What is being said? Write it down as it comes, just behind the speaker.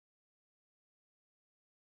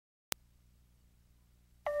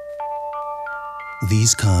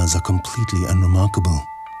These cars are completely unremarkable.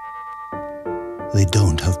 They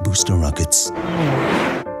don't have booster rockets.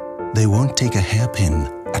 They won't take a hairpin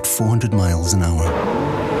at 400 miles an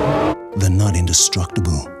hour. They're not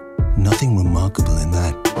indestructible. Nothing remarkable in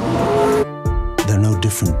that. They're no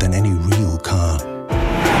different than any real car,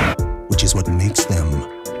 which is what makes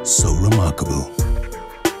them so remarkable.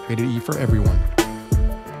 Rated E for everyone.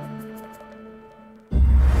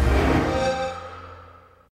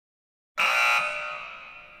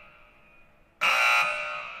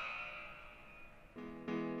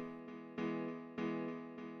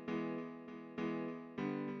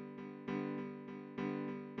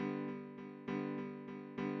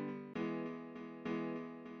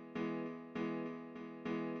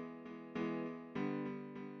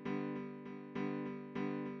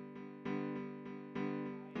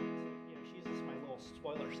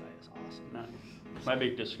 Spoiler site is awesome. Nice. My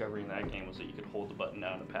big discovery in that game was that you could hold the button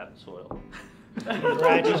down to pat the soil.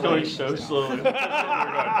 Just going so slowly.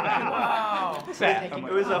 Wow.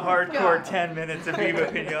 It was a hardcore 10 minutes of Viva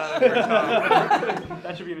Pinata for Tom.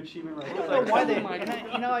 That should be an achievement right I don't know why they,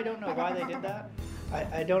 I don't know why they did that.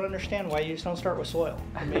 I don't understand why you just don't start with soil.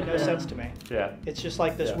 It made no sense to me. Yeah. It's just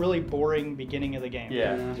like this really boring beginning of the game.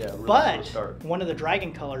 Yeah. Really but slow start. one of the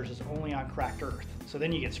dragon colors is only on cracked earth, so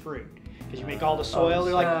then you get screwed. Because you make all the soil,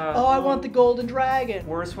 you're like, oh, I want the golden dragon.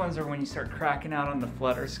 Worst ones are when you start cracking out on the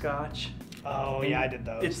flutterscotch. Oh, yeah, I did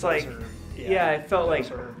those. It's those like, are, yeah, it felt like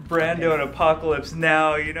Brando in Apocalypse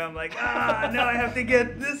Now, you know, I'm like, now I have to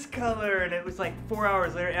get this color. And it was like 4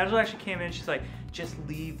 hours later, Angela actually came in, she's like, just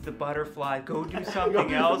leave the butterfly, go do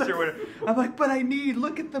something else or whatever. I'm like, but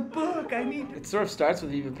look at the book, I need. It sort of starts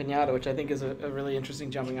with Viva Pinata, which I think is a really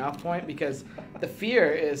interesting jumping off point, because the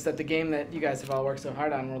fear is that the game that you guys have all worked so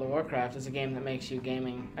hard on, World of Warcraft, is a game that makes you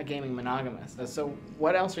a gaming monogamous. So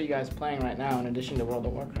what else are you guys playing right now in addition to World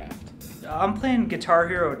of Warcraft? I'm playing Guitar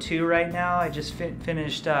Hero 2 right now. I just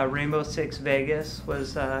finished Rainbow Six Vegas,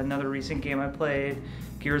 was another recent game I played.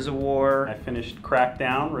 Gears of War. I finished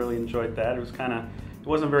Crackdown, really enjoyed that. It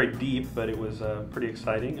wasn't very deep, but it was pretty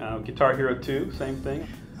exciting. Guitar Hero 2, same thing.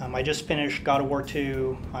 I just finished God of War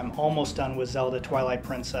 2. I'm almost done with Zelda Twilight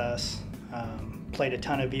Princess. Played a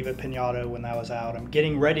ton of Viva Pinata when that was out. I'm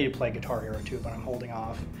getting ready to play Guitar Hero 2, but I'm holding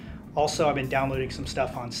off. Also, I've been downloading some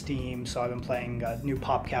stuff on Steam, so I've been playing a new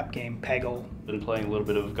PopCap game, Peggle. Been playing a little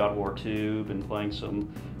bit of God of War 2, been playing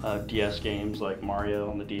some DS games like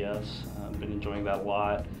Mario on the DS. Been enjoying that a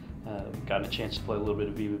lot. Gotten a chance to play a little bit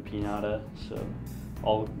of Viva Pinata, so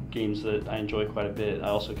all games that I enjoy quite a bit. I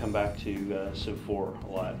also come back to Civ 4 a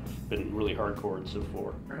lot. Been really hardcore in Civ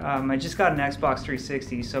 4. I just got an Xbox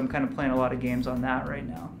 360, so I'm kind of playing a lot of games on that right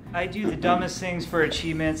now. I do the dumbest things for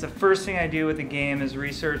achievements. The first thing I do with the game is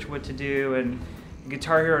research what to do, and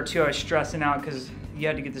Guitar Hero 2 I was stressing out because you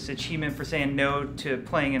had to get this achievement for saying no to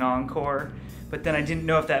playing an encore. But then I didn't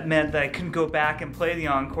know if that meant that I couldn't go back and play the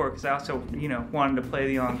encore, because I also, wanted to play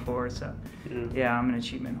the encore. So, yeah, I'm an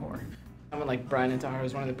achievement whore. Someone like Brian Intahar,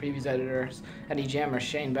 who's one of the previews editors at EGM, or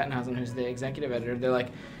Shane Bettenhausen, who's the executive editor, they're like,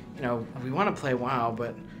 we want to play WoW,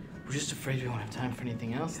 but we're just afraid we won't have time for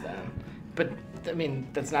anything else then. But I mean,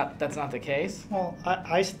 that's not the case. Well,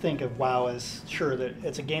 I think of WoW as, sure, that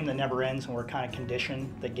it's a game that never ends, and we're kind of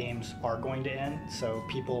conditioned that games are going to end. So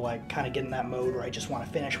people kind of get in that mode where I just want to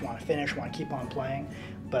finish, want to keep on playing.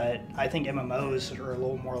 But I think MMOs are a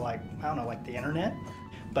little more like, I don't know, like the internet.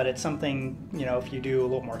 But it's something, if you do a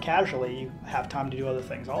little more casually, you have time to do other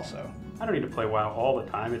things also. I don't need to play WoW all the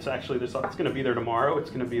time. It's actually, it's going to be there tomorrow.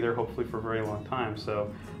 It's going to be there hopefully for a very long time.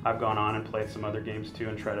 So I've gone on and played some other games too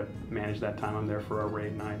and try to manage that time. I'm there for our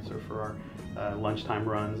raid nights or for our lunchtime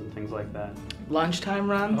runs and things like that. Lunchtime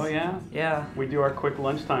runs? Oh yeah? Yeah. We do our quick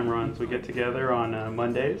lunchtime runs. We get together on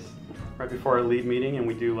Mondays right before our lead meeting, and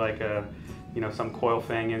we do like some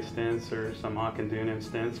Coilfang instance or some Akandun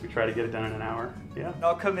instance. We try to get it done in an hour. Yeah.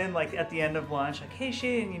 I'll come in at the end of lunch, like, hey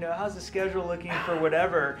Shane, how's the schedule looking for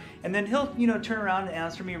whatever? And then he'll, turn around and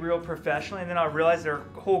answer me real professionally, and then I'll realize their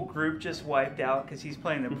whole group just wiped out because he's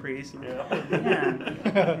playing the priest.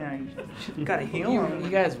 Man, you gotta heal him. You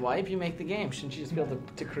guys wipe, you make the game. Shouldn't you just be able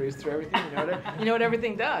to cruise through everything? You know what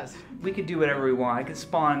everything does. We could do whatever we want. I could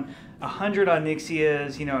spawn 100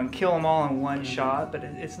 Onyxias, and kill them all in one shot, but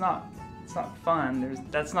it's not fun.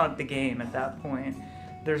 That's not the game at that point.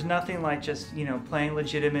 There's nothing like just playing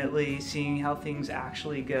legitimately, seeing how things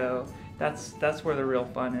actually go. That's where the real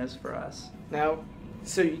fun is for us. Now,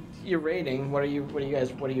 so you're rating. What are you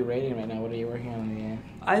rating right now? What are you working on in the game?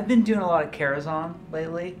 I've been doing a lot of Karazhan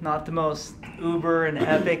lately. Not the most uber and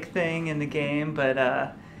epic thing in the game,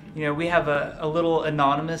 but we have a little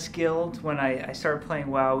anonymous guild. When I started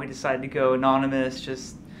playing WoW, we decided to go anonymous,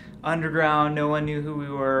 just underground. No one knew who we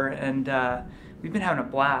were, and we've been having a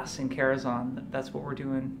blast in Karazhan. That's what we're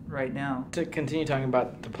doing right now. To continue talking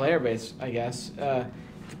about the player base, I guess,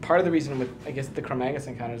 part of the reason with, I guess, the Chromagus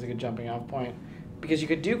encounter is a good jumping off point, because you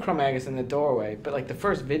could do Chromagus in the doorway, but like the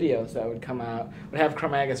first videos that would come out would have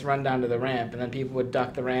Chromagus run down to the ramp, and then people would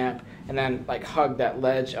duck the ramp and then like hug that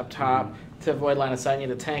ledge up top to avoid line of sight. You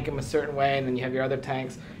had to tank them a certain way, and then you have your other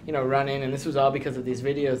tanks, you know, run in, and this was all because of these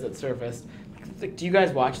videos that surfaced. Like, do you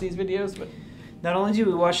guys watch these videos? But not only do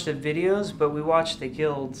we watch the videos, but we watch the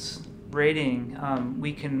guild's rating.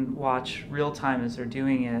 We can watch real time as they're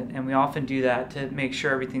doing it, and we often do that to make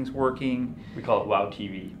sure everything's working. We call it WoW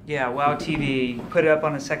TV. Yeah, WoW TV. Put it up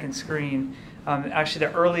on a second screen. Actually,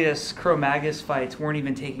 the earliest Chromagus fights weren't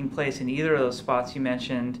even taking place in either of those spots you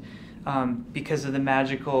mentioned, because of the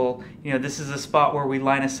magical, you know, this is a spot where we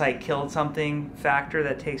line of sight killed something factor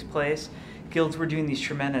that takes place. Guilds were doing these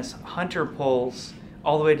tremendous hunter pulls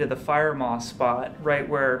all the way to the Fire Moss spot, right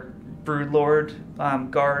where Broodlord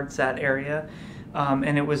guards that area.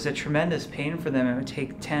 And it was a tremendous pain for them. It would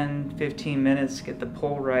take 10, 15 minutes to get the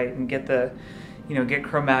pull right and get the, you know, get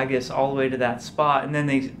Chromagus all the way to that spot. And then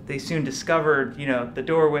they soon discovered, you know, the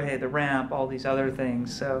doorway, the ramp, all these other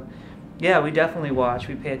things. So yeah, we definitely watch.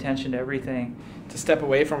 We pay attention to everything. to step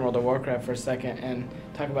away from World of Warcraft for a second and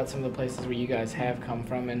talk about some of the places where you guys have come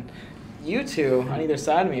from. And you two, on either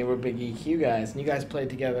side of me, were big EQ guys, and you guys played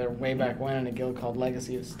together way back when in a guild called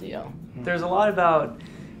Legacy of Steel. There's a lot about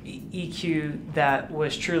EQ that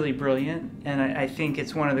was truly brilliant, and I think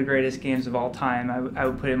it's one of the greatest games of all time. I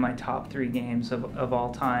would put it in my top 3 games of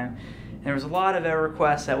all time. And there was a lot of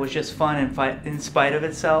EverQuest that was just fun in spite of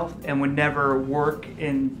itself and would never work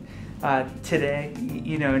in today,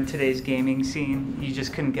 you know, in today's gaming scene. You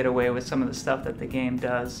just couldn't get away with some of the stuff that the game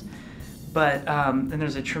does. But and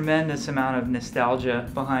there's a tremendous amount of nostalgia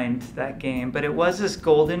behind that game. But it was this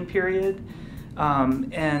golden period,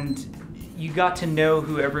 and you got to know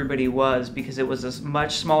who everybody was because it was a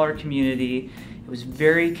much smaller community. It was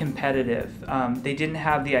very competitive. They didn't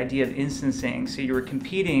have the idea of instancing, so you were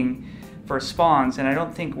competing for spawns, and I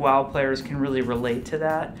don't think WoW players can really relate to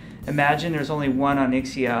that. Imagine there's only one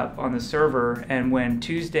Onyxia up on the server, and when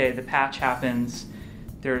Tuesday the patch happens,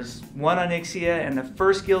 there's one Onyxia, and the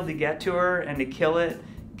first guild to get to her and to kill it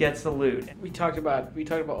gets the loot. We talked about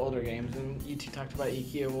older games, and you two talked about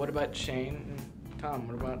EQ. What about Shane and Tom?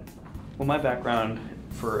 What about? Well, my background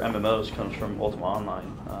for MMOs comes from Ultima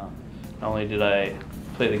Online. Not only did I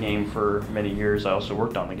play the game for many years, I also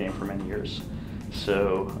worked on the game for many years.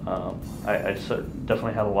 So I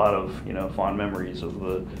definitely had a lot of fond memories of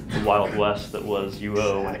the Wild West that was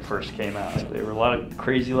UO when it first came out. There were a lot of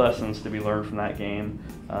crazy lessons to be learned from that game.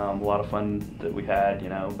 A lot of fun that we had,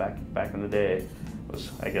 back in the day.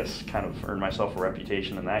 Was, I guess, kind of earned myself a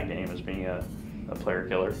reputation in that game as being a player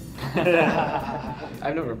killer.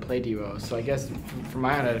 I've never played UO, so I guess for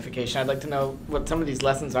my own edification, I'd like to know what some of these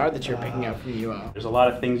lessons are that you're picking up from UO. There's a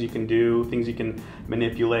lot of things you can do, things you can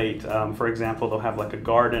manipulate. For example, they'll have like a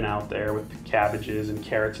garden out there with cabbages and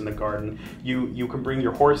carrots in the garden. You can bring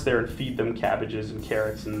your horse there and feed them cabbages and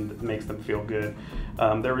carrots, and it makes them feel good.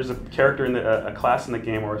 There was a character in a class in the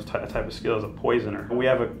game, or a type of skill, is a poisoner. We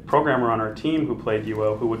have a programmer on our team who played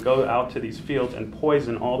UO who would go out to these fields and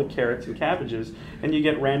poison all the carrots and cabbages, and you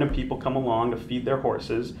get random people come along to feed their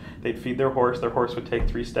horses. They'd feed their horse would take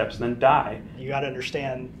 3 steps and then die. You got to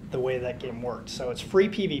understand the way that game works. So it's free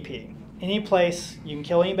PvP. Any place you can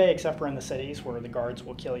kill anybody except for in the cities where the guards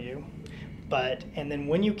will kill you. And then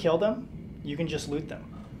when you kill them, you can just loot them.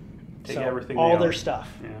 Take so everything all they their own. Stuff,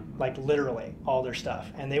 Yeah. like literally all their stuff,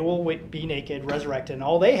 and they will be naked, resurrected, and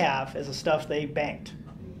all they have is the stuff they banked.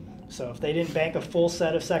 So if they didn't bank a full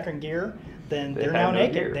set of second gear, then they're now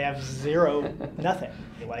naked. Gear. They have zero, nothing.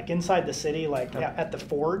 Like inside the city, like at the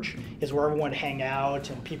Forge is where everyone would hang out,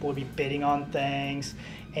 and people would be bidding on things,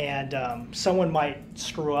 and someone might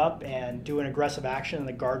screw up and do an aggressive action, and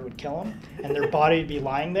the guard would kill them, and their body would be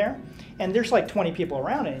lying there. And there's like 20 people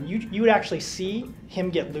around it, and you would actually see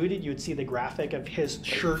him get looted. You would see the graphic of his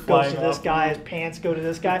shirt goes to this guy, his pants go to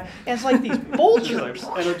this guy, and it's like these vultures.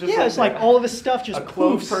 Yeah, it's like all of his stuff just a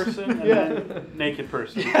clothed poofs. person and then naked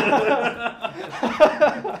person.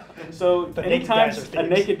 So But naked anytime guys are a thieves.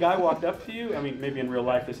 naked guy walked up to you, I mean, maybe in real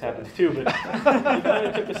life this happens too, but you kind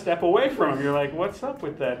of took a step away from him. You're like, what's up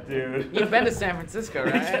with that dude? You've been to San Francisco,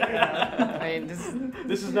 right? I mean,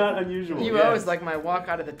 This is not unusual. UO yes. is like my walk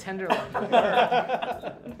out of the Tenderloin.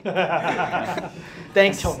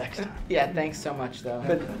 Thanks. Until next time. Yeah, thanks so much, though.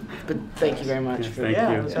 But thank you very much Yes, for thank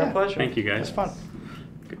Yeah, you. it was our pleasure. Thank you, guys. It's fun.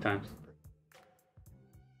 Good times.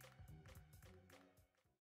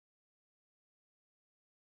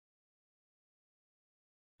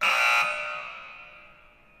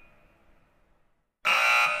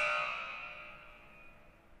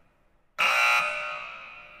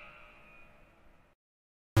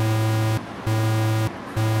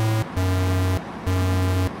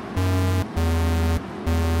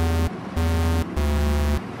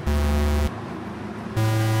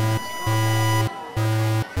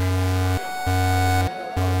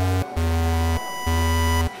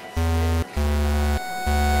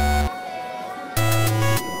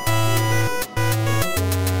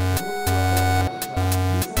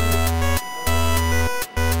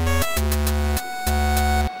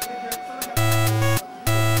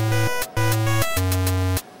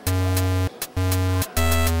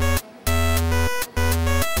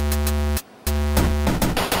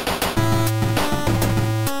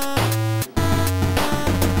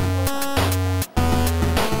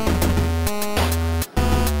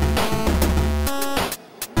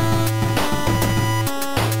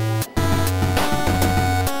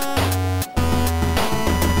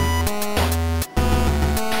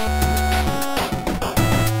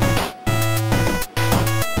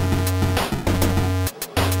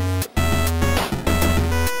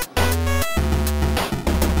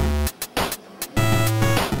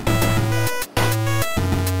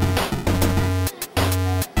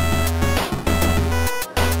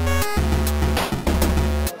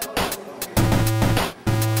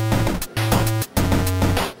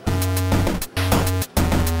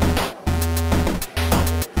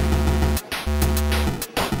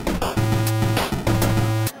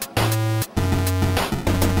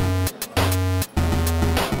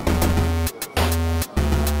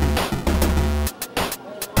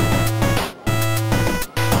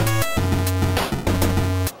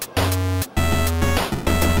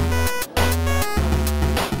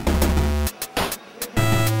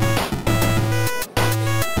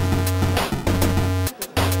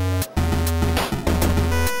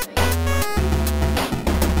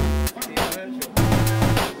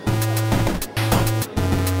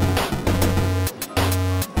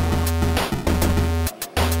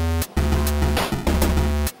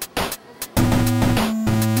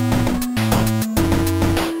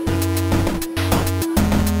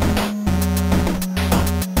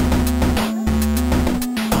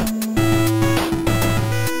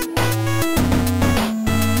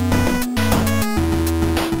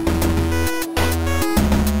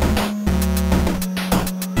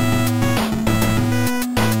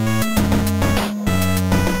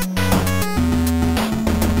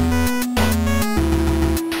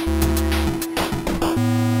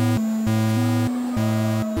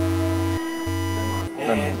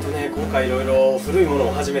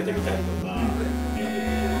 初めて見たりとか、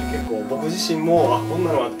結構僕自身もこん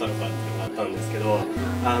なのあったのかっていうのがあったんですけど、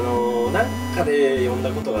なんかで読んだ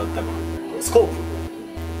ことがあったスコープ、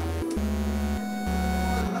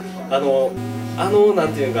な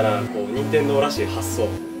んていうかな、こう任天堂らしい発想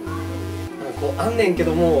こうあんねんけ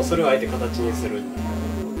ども、それをあえて形にするってい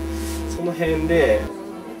う、その辺で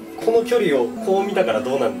この距離をこう見たから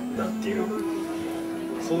どうなんだっていう、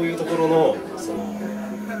そういうところのその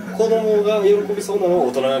子供が喜びそうなのを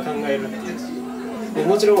大人が考えるっていうで、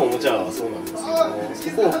もちろんおもちゃはそうなんです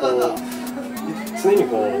けども、そこをこう常に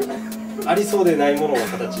こうありそうでないものを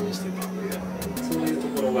形にしていくみたいな、そういうと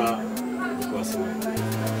ころが僕はすごい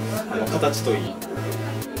形といい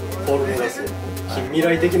フォルムがすごい近未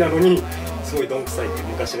来的なのにすごいどんくさいっていう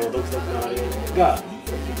昔の独特なあれが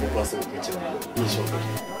僕はすごく一番印象的、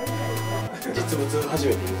実物初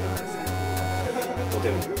めて見たんですけどとて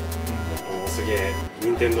もすげえ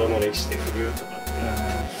任天堂の歴史で古いとかって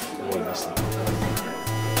思いました。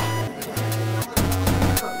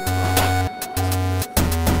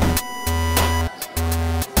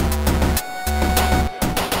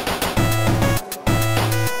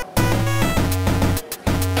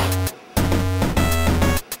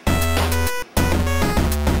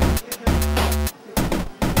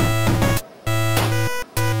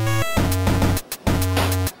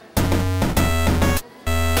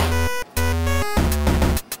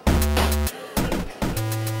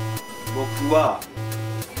僕は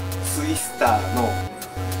ツイスターの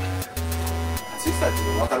ツイスターってい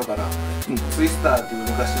うの分かるかな、ツイスターっていう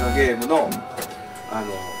昔のゲームのフ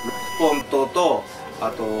ォントと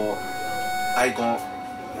あとアイコンなんか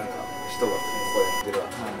人がこうやってるわ、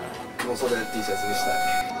もうそれ T シャツにしたい。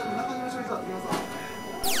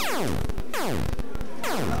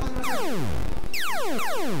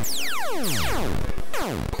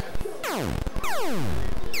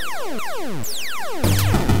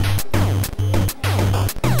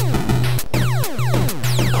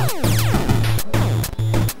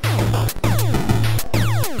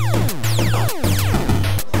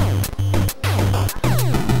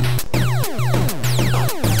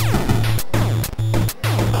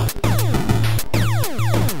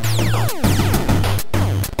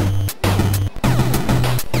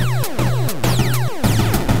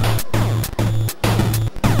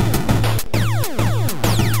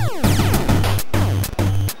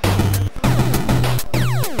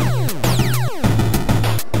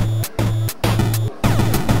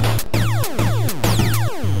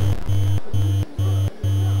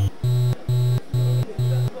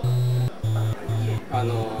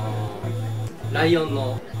ライオン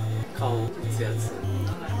の顔を打つやつ、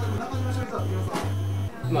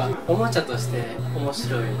まあおもちゃとして面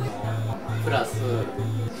白いのプラス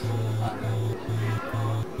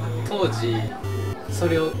当時そ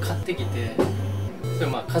れを買ってきて、それ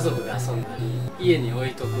まあ家族で遊んだり家に置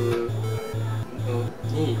いとくの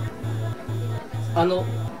に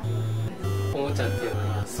おもちゃっていう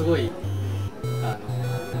のはすごい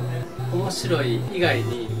面白い以外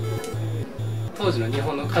に当時の日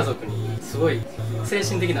本の家族にすごい精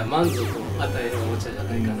神的な満足を与えるおもちゃじゃ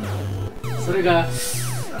ないかな。それが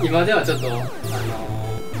今ではちょっと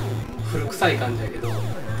古臭い感じだけど、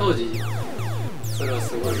当時それは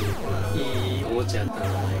すごいいいおもちゃやったんじ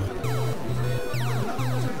ゃないかな。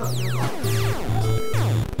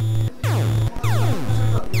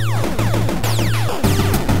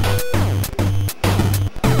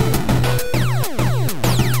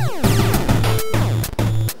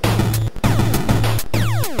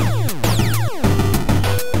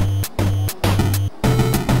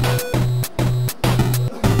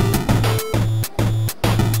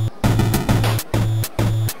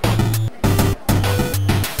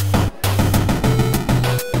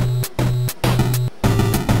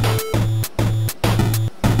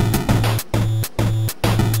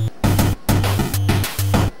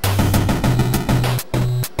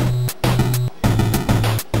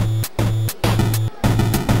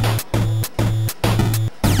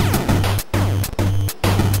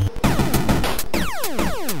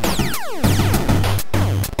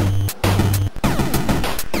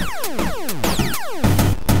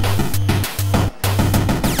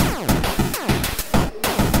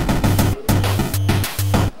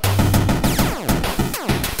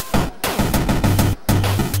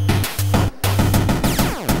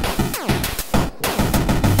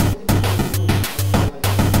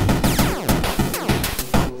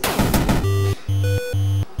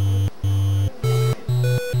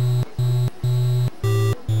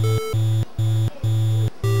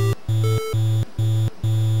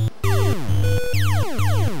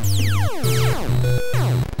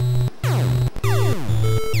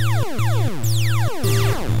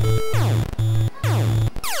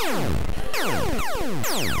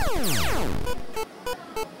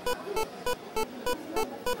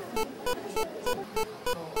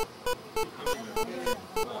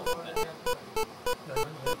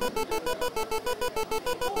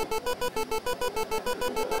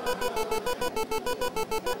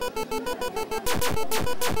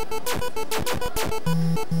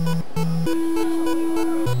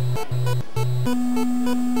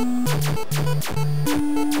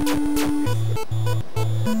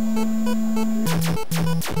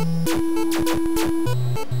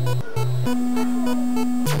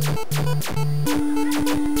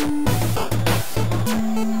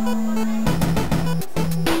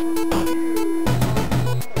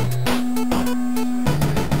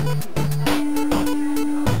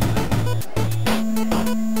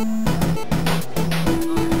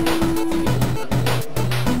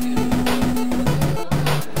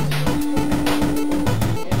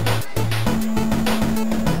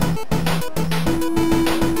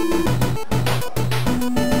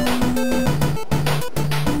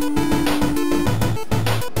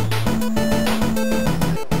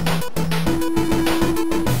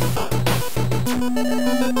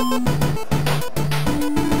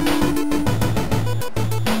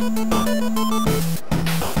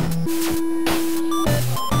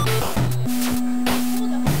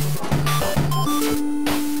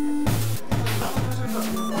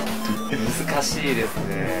難しいです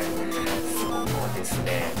ね。そうです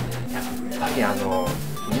ね。やっぱり任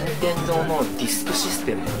天堂のディスクシス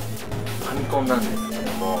テム、ファミコンなんですけ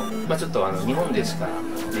ども、ちょっと日本でしか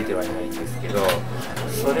出てはいないんですけど、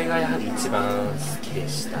それがやはり一番好きで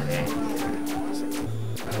したね。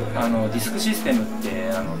ディスクシステムっ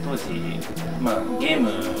て当時、ゲー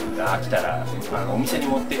ムが飽きたらお店に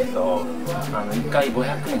持っていくと1回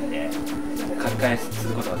500円で買い替えす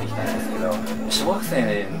ることができたんですけど、小学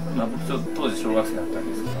生、僕当時小学生だったん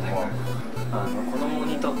ですけども、子供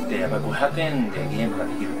にとってやっぱり500円でゲームが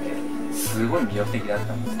できるってすごい魅力的だっ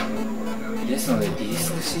たんですね。ですのでディ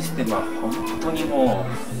スクシステムは本当にも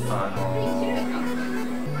う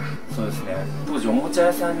そうですね、当時おもちゃ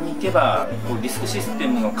屋さんに行けばディスクシステ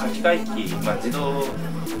ムの書き換え機、自動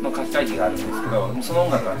の書き換え機があるんですけど、その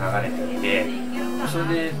音楽が流れていて、それ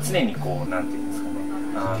で常になんていうんですかね、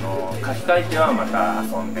書き換えてはまた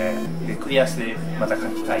遊んで、クリアしてまた書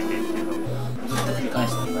き換えてっていうのをずっと繰り返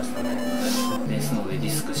していましたね。ですのでディ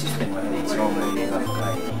スクシステムが一番思い出が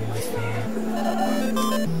深いですね。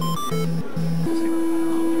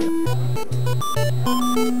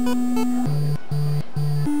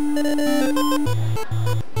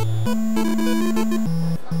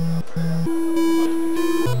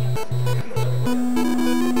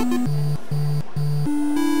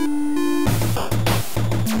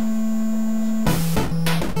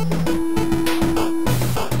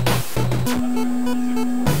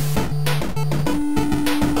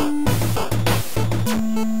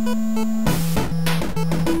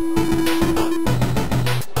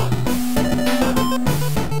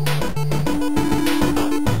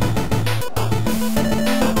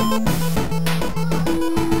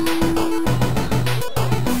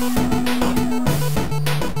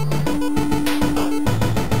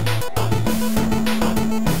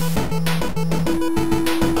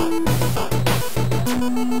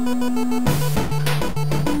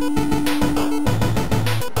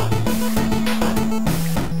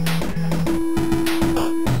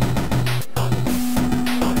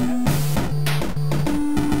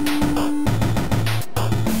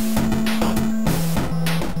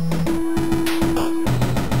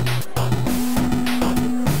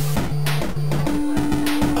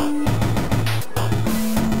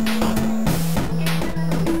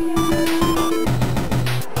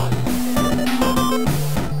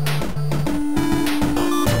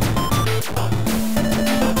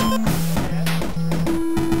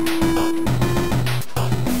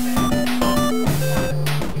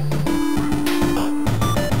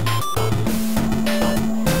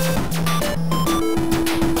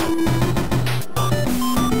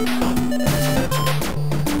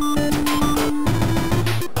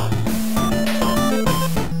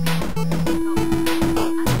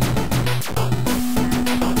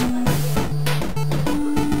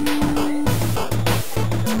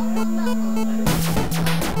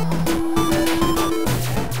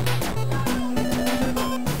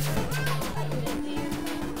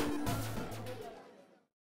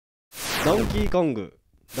ドンキーコング、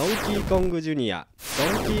ドンキーコングジュニア、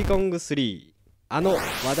ドンキーコング3、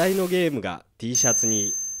話題のゲームが T シャツ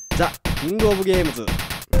に。ザ・キングオブゲームズ、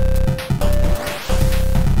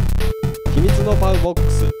秘密のパウボッ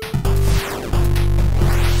クス、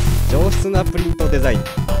上質なプリントデザイン、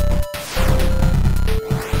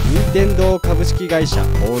任天堂株式会社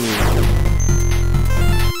公認。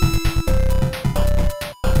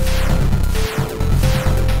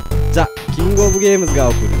ザ・キングオブゲームズが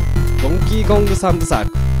送るドンキーコング3部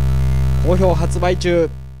作、好評発売中。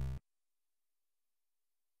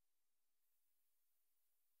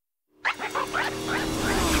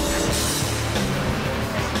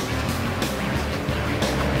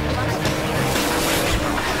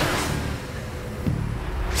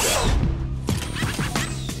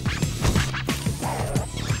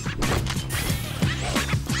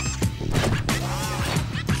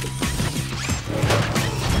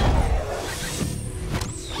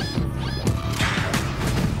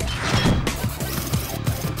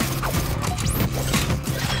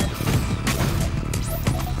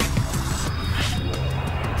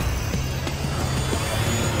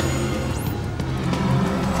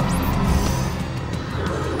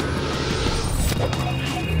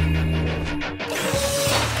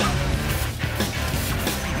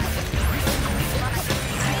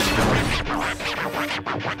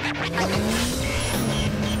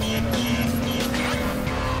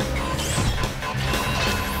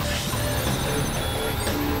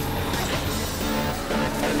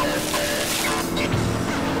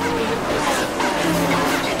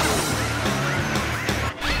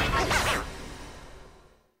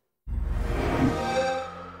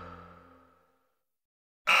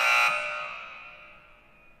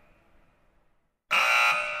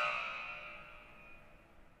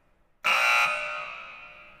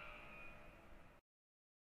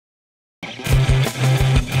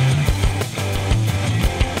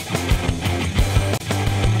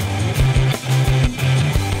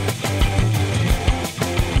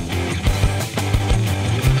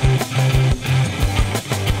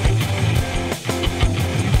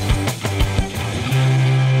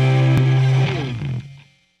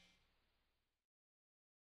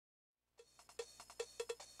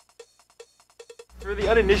For the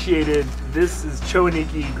uninitiated, this is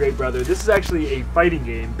Choniki Great Brother. This is actually a fighting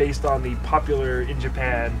game based on the popular in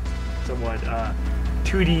Japan, somewhat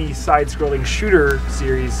 2D side-scrolling shooter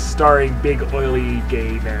series starring big oily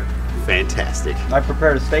gay men. Fantastic. I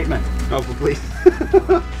prepared a statement. Oh, please.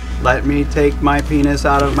 Let me take my penis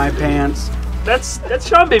out of my pants. That's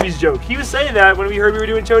Sean Baby's joke. He was saying that when we heard we were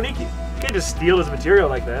doing Choniki. You can't just steal his material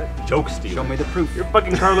like that. Joke steal. Show me the proof. You're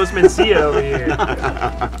fucking Carlos Mencia over here.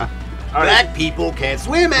 Black people can't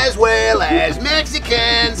swim as well as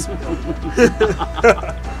Mexicans.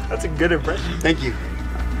 That's a good impression. Thank you.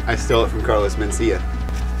 I stole it from Carlos Mencia.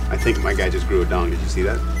 I think my guy just grew a dong. Did you see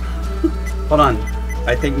that? Hold on.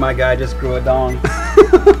 I think my guy just grew a dong.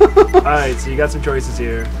 Alright, so you got some choices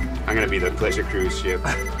here. I'm gonna be the pleasure cruise ship.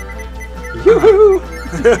 Yoo-hoo!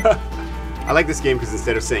 I like this game because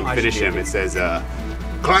instead of saying finish him, it says,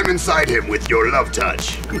 climb inside him with your love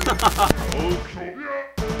touch.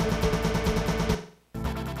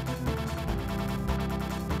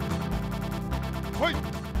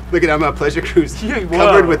 Look at I'm a pleasure cruise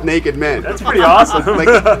covered with naked men. That's pretty awesome. Like,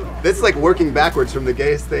 that's like working backwards from the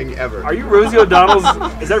gayest thing ever. Are you Rosie O'Donnell's?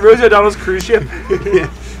 Is that Rosie O'Donnell's cruise ship? Yeah.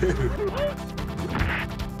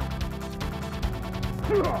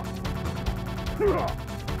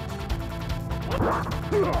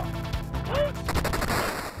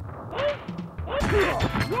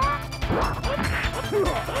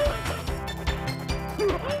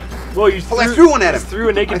 Whoa, you I threw one at him. Threw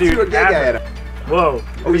a naked dude. I threw a gay guy at him. Whoa.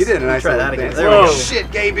 Oh, you did, and I try saw that him again. dance. Whoa.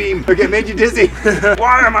 Shit, gay beam. Okay, made you dizzy.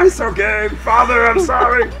 Why am I so gay? Father, I'm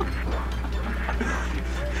sorry.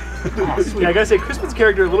 Oh, sweet. Yeah, I gotta say, Crispin's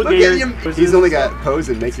character a little Look gayer. at him. He's only got pose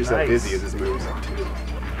and makes yourself Nice. dizzy as his moves.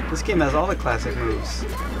 This game has all the classic moves.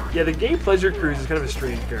 Yeah, the gay pleasure cruise is kind of a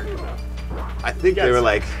strange character though. I think they were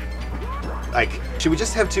like, should we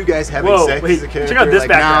just have two guys having Whoa, sex wait, as a character? check out this like,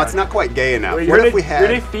 background. No, it's not quite gay enough. Wait, what you're if we You're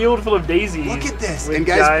in a had? field full of daisies. Look at this, with and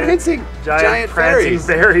guys prancing, giant prancing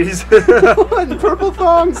fairies. And purple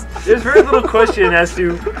thongs. There's very little question as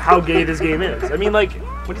to how gay this game is. I mean, like,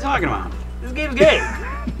 What are you talking about? this game's gay.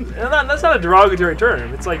 And that's not a derogatory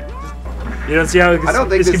term. It's like, you don't see how I don't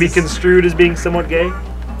think this can be this is- construed as being somewhat gay?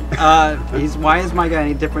 Why is my guy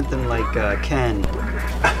any different than like Ken?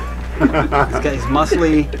 This guy's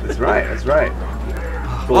muscly. That's right. That's right.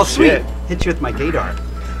 Oh, sweet! Bullshit. Hit you with my gay dart. I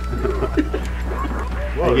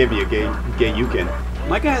gave you a gay Yukin.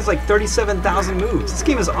 My guy has like 37,000 moves. This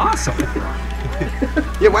game is awesome.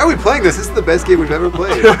 Yeah, why are we playing this? This is the best game we've ever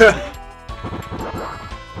played. Look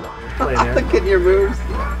at your moves.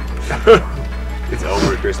 It's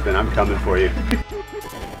over, Crispin. I'm coming for you.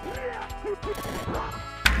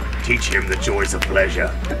 Teach him the joys of pleasure.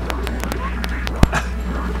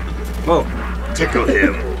 Whoa. Tickle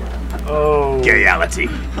him. Oh. Gayality.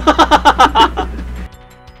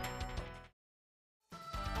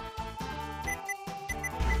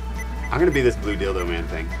 I'm gonna be this blue dildo man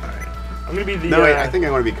thing. Alright. I'm gonna be the. No, wait, I think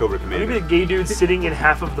I want to be Cobra I'm Commander. gonna be the gay dude sitting in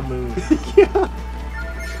half of the moon. Yeah.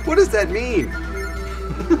 What does that mean?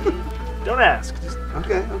 Don't ask. Just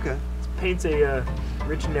Okay. paints a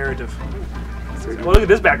rich narrative. Well, look at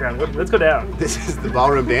this background. Let's go down. This is the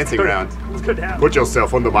ballroom dancing round. Let's go down. Put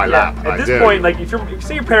yourself under my lap. At this point, like, if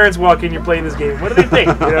say your parents walk in, you're playing this game. What do they think?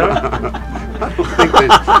 You know? I don't think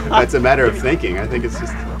that's a matter of thinking. I think it's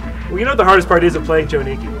just. Well, you know what the hardest part is of playing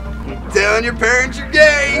Choniki? Telling your parents you're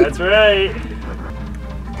gay. That's right.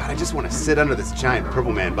 God, I just want to sit under this giant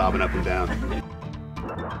purple man bobbing up and down.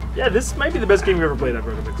 Yeah, this might be the best game we've ever played on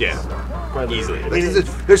Broken Pixels. Yeah, Quite easily. literally.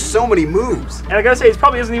 There's so many moves. And I gotta say, it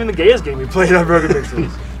probably isn't even the gayest game we played on Broken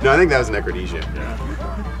Pixels. No, I think that was Necronesia.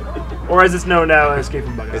 Yeah. Or as it's known now, Escape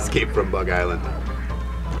from Bug Island. Escape from Bug Island.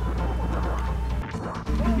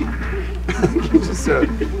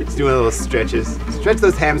 just doing little stretches. Stretch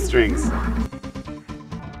those hamstrings.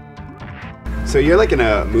 So you're like in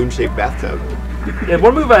a moon-shaped bathtub. Yeah,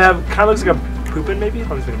 one move I have kind of looks like I'm pooping, maybe?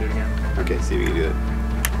 I'm just going to do it again. Okay, see if you can do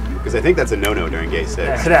that. Because I think that's a no-no during gay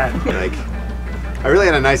sex. Yeah, Like, I really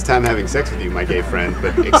had a nice time having sex with you, my gay friend,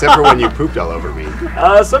 but except for when you pooped all over me.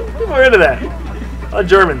 Some people are into that.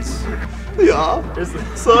 Germans. Yeah.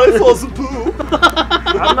 Sorry for some poo.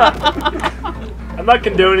 I'm not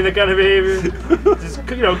condoning that kind of behavior. Just,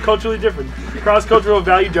 you know, culturally different. Cross-cultural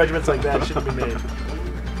value judgments like that shouldn't be made.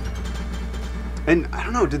 And I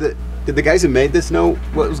don't know, did the guys who made this know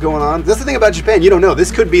what was going on? That's the thing about Japan, you don't know.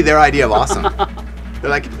 This could be their idea of awesome. They're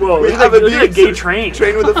like, well, we have a gay train.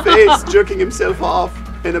 Train with a face, jerking himself off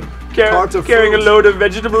in a cart of carrying fruit. a load of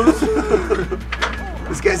vegetables.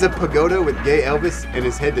 This guy's a pagoda with gay Elvis and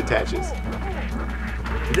his head detaches.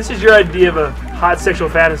 If this is your idea of a hot sexual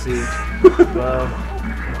fantasy, well,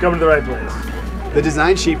 you've come to the right place. The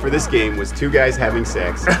design sheet for this game was 2 guys having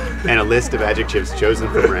sex and a list of adjectives chosen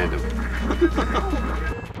from random.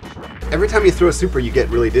 Every time you throw a super, you get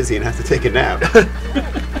really dizzy and have to take a nap.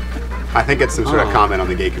 I think it's some sort of comment on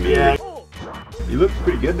the gay community. Yeah. You looked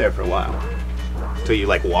pretty good there for a while. Until you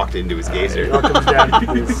like walked into his gazer. It all comes down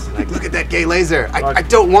to like, look at that gay laser. I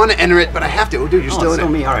don't want to enter it, but I have to. Oh, dude, you're still in still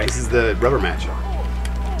it. me. All right. This is the rubber match.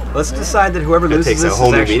 Let's decide that whoever It loses takes this a whole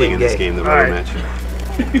is new actually meaning in gay. this game, the rubber match.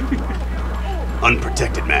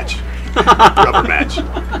 Unprotected match. Rubber match.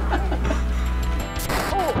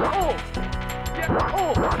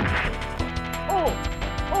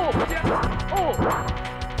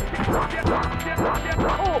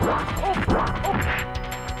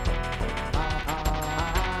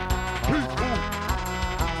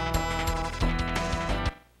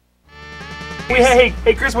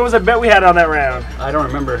 Hey, Chris, what was that bet we had on that round? I don't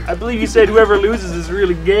remember. I believe you said whoever loses is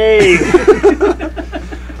really gay.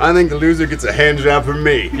 I think the loser gets a hand job from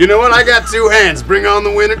me. You know what? I got 2 hands. Bring on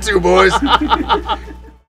the winner too, boys.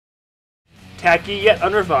 Tacky yet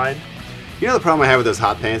unrefined. You know the problem I have with those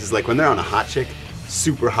hot pants is like when they're on a hot chick,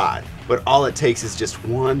 super hot, but all it takes is just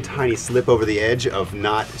one tiny slip over the edge of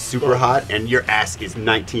not super hot and your ass is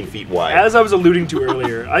 19 feet wide. As I was alluding to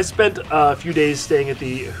earlier, I spent a few days staying at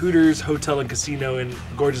the Hooters Hotel and Casino in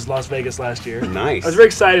gorgeous Las Vegas last year. Nice. I was very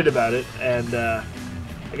excited about it, and I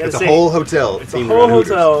gotta It's say, a whole hotel. It's a themed whole around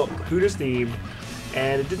hotel Hooters themed,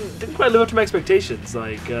 and it didn't quite live up to my expectations.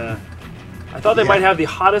 Like I thought they might have the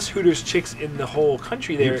hottest Hooters chicks in the whole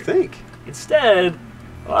country there. You'd think. Instead,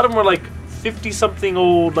 a lot of them were like 50-something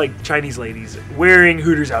old like Chinese ladies wearing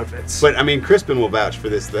Hooters outfits. But I mean, Crispin will vouch for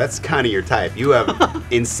this. That's kind of your type. You have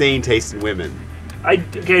insane taste in women. I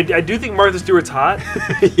do think Martha Stewart's hot.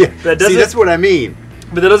 Yeah. But See, that's what I mean.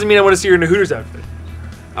 But that doesn't mean I want to see her in a Hooters outfit.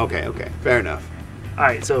 Okay, fair enough. All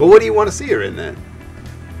right, so. Well, what do you want to see her in then?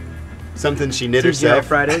 Something she knit herself?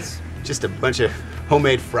 Fridays? Just a bunch of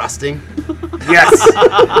homemade frosting? Yes!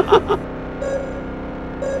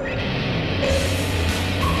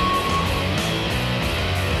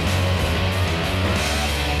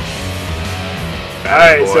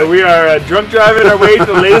 Alright, so we are drunk driving our way to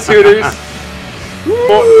the latest Hooters.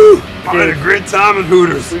 Woo! I had a great time in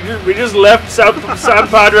Hooters. We just left South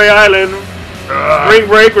Padre Island. Spring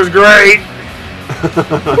break was great.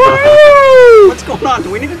 Woo! What's going on?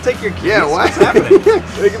 Do we need to take your keys? Yeah, what's happening?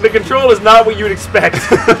 The control is not what you would expect.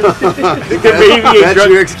 That's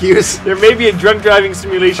your excuse? There may be a drunk driving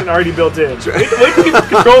simulation already built in. Wait till you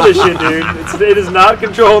control this shit, dude. It is not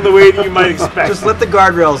controlled the way that you might expect. Just let the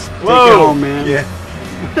guardrails take Whoa. you home, man. Yeah.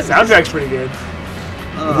 Soundtrack's pretty good.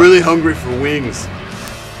 Really hungry for wings.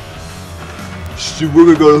 Shoot, we're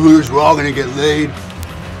gonna go to Hooters. We're all gonna get laid.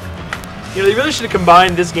 You know, they really should have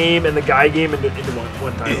combined this game and the Guy game into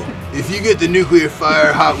one title. If you get the nuclear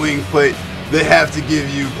fire hot wing plate, they have to give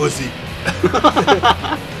you pussy.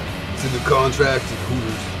 It's in the contract at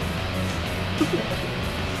Hooters.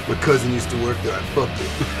 My cousin used to work there. I fucked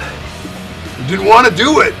it. Didn't want to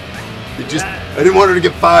do it. I didn't want her to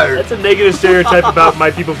get fired. That's a negative stereotype about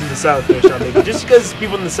my people from the South, there, Sean. Just because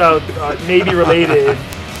people in the South may be related.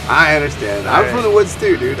 I understand. I'm from the woods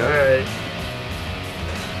too, dude. All right.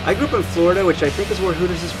 I grew up in Florida, which I think is where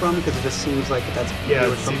Hooters is from, because it just seems like that's Yeah, where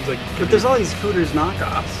it it's from. seems like. But there's all these Hooters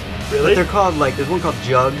knockoffs. Really? But they're called like there's one called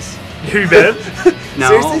Jugs. Have you been? No.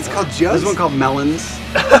 Seriously, it's called Jugs? There's one called Melons.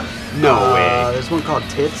 No way. There's one called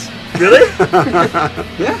Tits. Really?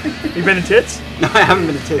 Yeah. You been to Tits? No, I haven't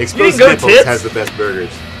been to Tits. Exposed go to Nipples Tits? has the best burgers.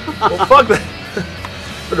 Well, fuck that.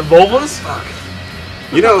 For the Volvos? Fuck.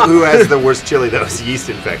 You know who has the worst chili though? Is yeast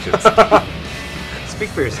infections. Speak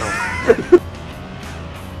for yourself.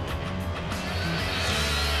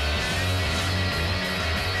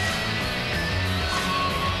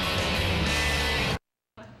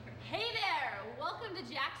 Hey there! Welcome to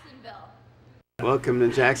Jacksonville. Welcome to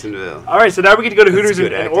Jacksonville. All right, so now we get to go to That's Hooters in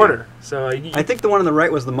good acting. order. So I think the one on the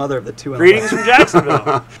right was the mother of the two. greetings from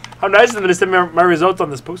Jacksonville. How nice of them to send my results on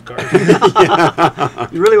this postcard.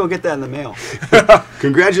 You really will get that in the mail.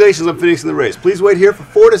 Congratulations on finishing the race. Please wait here for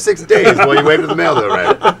 4 to 6 days while you wait for the mail to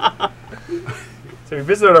arrive. So we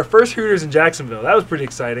visited our first Hooters in Jacksonville. That was pretty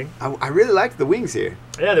exciting. I really liked the wings here.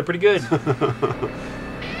 Yeah, they're pretty good.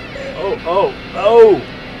 Oh.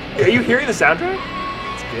 Are you hearing the soundtrack?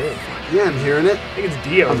 It's good. Yeah, I'm hearing it. I think it's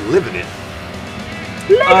Dio. I'm living it.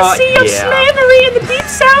 Legacy of slavery in the Deep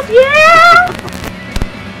South, yeah!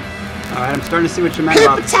 Alright, I'm starting to see what you meant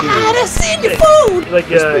about the steering. in your food!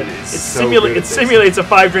 Like, it simulates a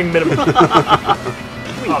 5-drink minimum.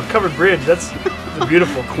 Oh, covered bridge. That's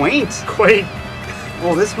beautiful. Quaint.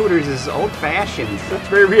 Oh, this Hooters is old-fashioned. That's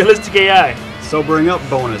very realistic AI. Sobering up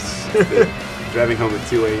bonus. Driving home at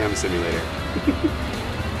 2 a.m. simulator.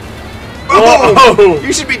 Oh!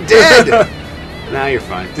 You should be dead! Nah, you're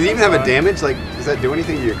fine. Does it even have a damage? Like, does that do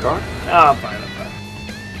anything to your car? Oh, I'm fine.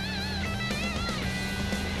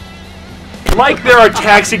 Like there are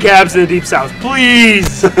taxi cabs in the Deep South.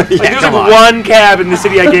 Please! Like, there's like one cab in the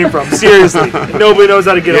city I came from. Seriously. Nobody knows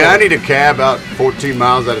how to get over. I need a cab out 14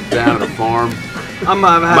 miles out of town at a farm.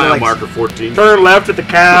 Mile marker 14. Turn left at the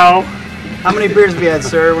cow. How many beers have you had,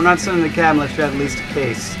 sir? We're not sending the cab unless you have at least a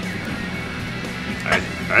case.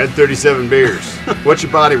 I had 37 beers. What's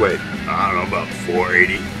your body weight? I don't know, about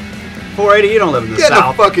 480. 480? You don't live in the Get South.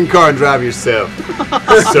 in a fucking car and drive yourself.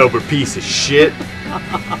 Sober piece of shit.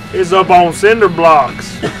 It's up on cinder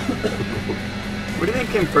blocks. What do you think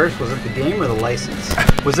came first? Was it the game or the license?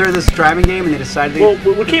 Was there this driving game and they decided? Well,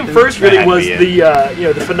 what came first really was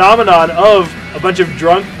the phenomenon of a bunch of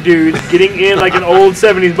drunk dudes getting in like an old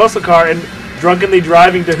 70s muscle car and drunkenly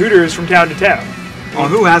driving to Hooters from town to town. Oh,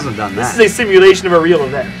 who hasn't done that? This is a simulation of a real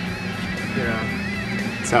event.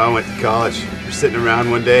 That's how I went to college. We're sitting around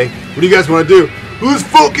one day. What do you guys want to do? Let's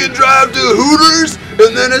fucking drive to Hooters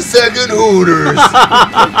and then a second Hooters.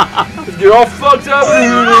 Let's get all fucked up at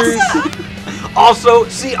Hooters. Also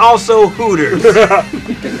Hooters.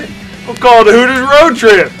 We'll call it the Hooters road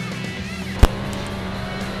trip.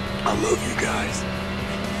 I love you guys.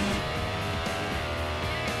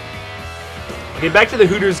 Okay, back to the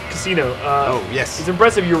Hooters casino. Oh, yes. It's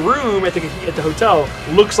impressive. Your room at the hotel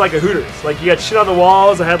looks like a Hooters. Like, you got shit on the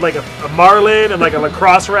walls. I had like a marlin and like a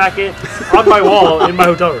lacrosse racket on my wall in my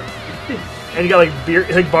hotel room. And you got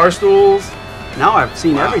like bar stools. Now I've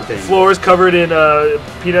seen everything. Floors covered in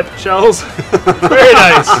peanut shells. Very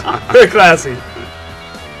nice. Very classy.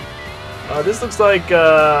 This looks like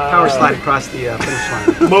power slide across the finish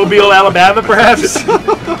line. Mobile, Alabama, perhaps.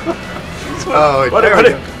 What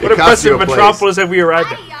impressive metropolis have we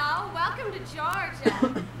arrived at? Hi, y'all. Welcome to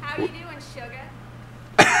Georgia. How you doing, sugar?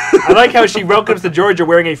 I like how she welcomes to Georgia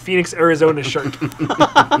wearing a Phoenix, Arizona shirt.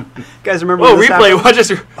 Guys, remember? Oh, replay. Watch this.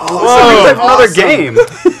 Another game.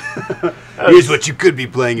 Here's what you could be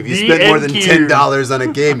playing if you spent more than $10 on a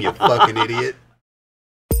game, you fucking idiot.